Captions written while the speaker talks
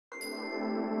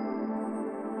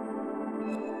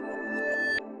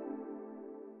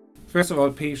First of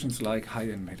all, patients like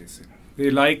high-end medicine. They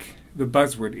like the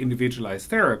buzzword individualized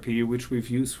therapy, which we've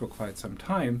used for quite some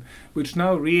time, which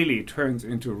now really turns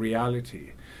into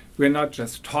reality. We're not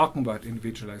just talking about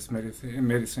individualized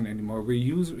medicine anymore, we're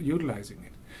utilizing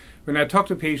it. When I talk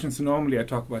to patients, normally I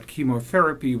talk about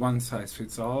chemotherapy, one size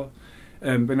fits all.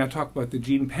 When I talk about the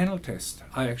gene panel test,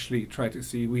 I actually try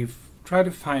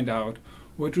to find out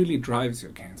what really drives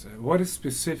your cancer. What is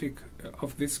specific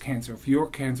of this cancer, of your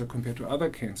cancer compared to other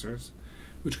cancers,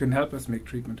 which can help us make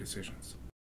treatment decisions.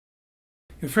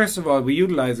 And first of all, we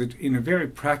utilize it in a very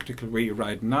practical way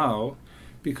right now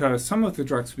because some of the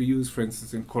drugs we use, for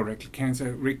instance, in colorectal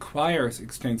cancer, requires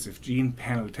extensive gene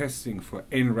panel testing for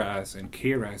NRAS and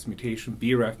KRAS mutation,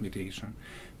 BRAF mutation,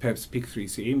 perhaps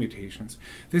PIK3CA mutations.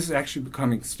 This is actually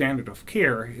becoming standard of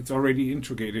care. It's already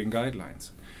integrated in guidelines.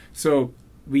 So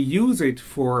we use it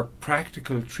for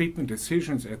practical treatment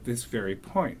decisions at this very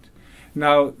point.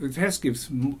 Now, the test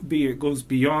goes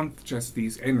beyond just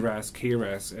these NRAS,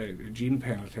 KRAS gene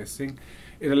panel testing.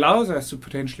 It allows us to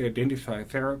potentially identify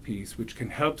therapies which can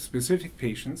help specific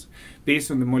patients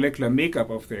based on the molecular makeup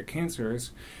of their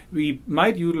cancers. We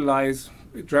might utilize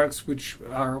drugs which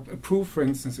are approved, for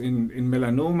instance, in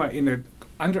melanoma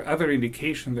under other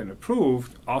indication than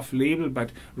approved, off-label,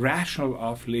 but rational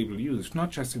off-label use,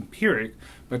 not just empiric,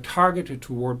 but targeted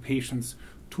toward patients'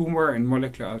 tumor and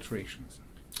molecular alterations.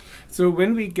 So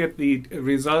when we get the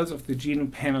results of the gene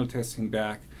panel testing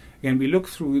back, again, we look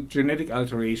through genetic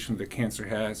alteration the cancer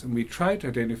has, and we try to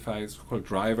identify so-called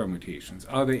driver mutations.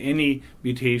 Are there any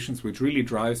mutations which really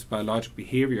drives biologic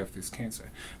behavior of this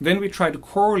cancer? Then we try to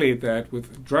correlate that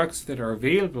with drugs that are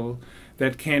available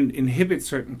that can inhibit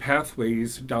certain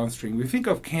pathways downstream. We think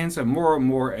of cancer more and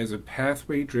more as a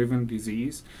pathway-driven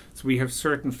disease. So we have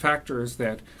certain factors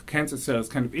that cancer cells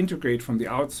kind of integrate from the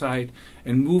outside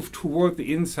and move toward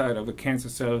the inside of a cancer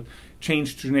cell,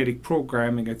 change genetic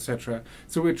programming, etc.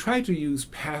 So we try to use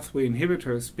pathway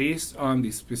inhibitors based on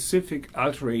the specific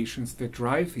alterations that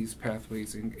drive these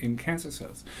pathways in cancer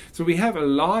cells. So we have a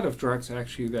lot of drugs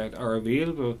actually that are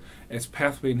available as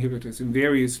pathway inhibitors in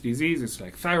various diseases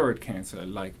like thyroid cancer,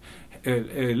 like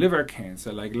liver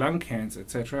cancer, like lung cancer,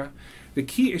 etc. The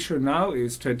key issue now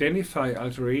is to identify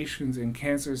alterations in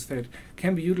cancers that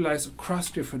can be utilized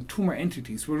across different tumor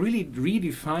entities. We're really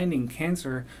redefining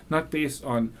cancer not based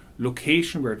on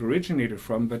location where it originated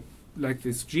from, but like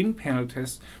this gene panel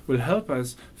test will help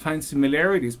us find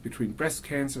similarities between breast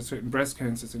cancer, certain breast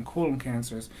cancers and colon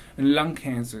cancers, and lung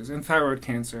cancers and thyroid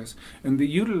cancers, and the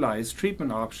utilized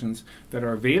treatment options that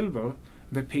are available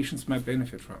that patients might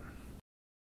benefit from.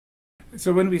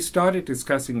 So when we started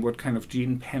discussing what kind of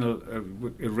gene panel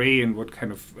array and what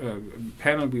kind of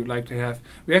panel we would like to have,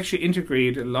 we actually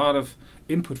integrate a lot of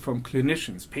input from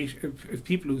clinicians,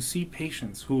 people who see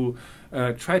patients, who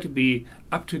try to be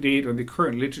up to date on the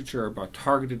current literature about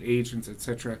targeted agents,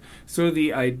 etc. So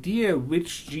the idea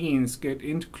which genes get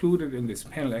included in this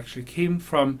panel actually came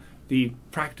from the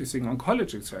practicing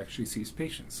oncologist who actually sees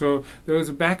patients. So there was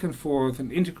a back and forth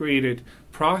and integrated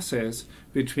process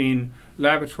between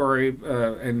laboratory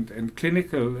and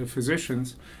clinical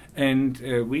physicians, and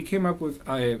we came up with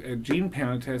a gene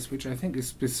panel test which I think is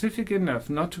specific enough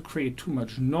not to create too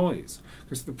much noise.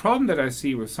 Because the problem that I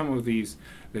see with some of these,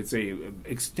 let's say,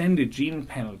 extended gene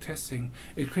panel testing,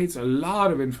 it creates a lot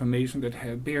of information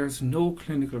that bears no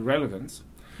clinical relevance.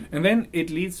 And then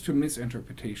it leads to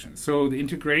misinterpretation. So the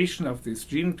integration of this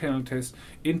gene panel test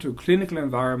into a clinical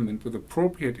environment with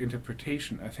appropriate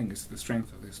interpretation, I think, is the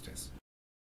strength of this test.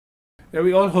 Now,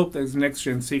 we all hope that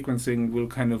next-gen sequencing will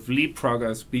kind of leapfrog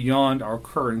us beyond our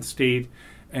current state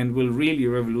and will really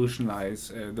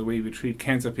revolutionize the way we treat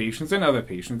cancer patients and other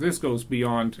patients. This goes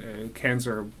beyond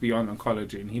cancer, beyond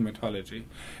oncology and hematology.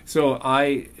 So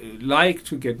I like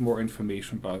to get more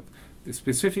information about the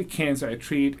specific cancer I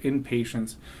treat in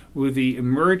patients with the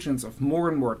emergence of more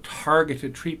and more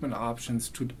targeted treatment options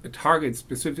to target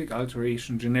specific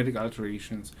alterations, genetic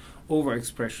alterations,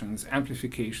 overexpressions,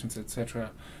 amplifications,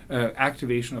 etc.,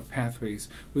 activation of pathways.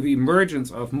 With the emergence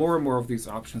of more and more of these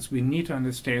options, we need to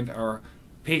understand our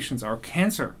patients, our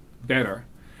cancer, better.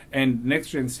 And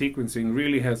next-gen sequencing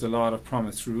really has a lot of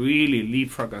promise to really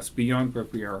leapfrog us beyond where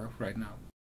we are right now.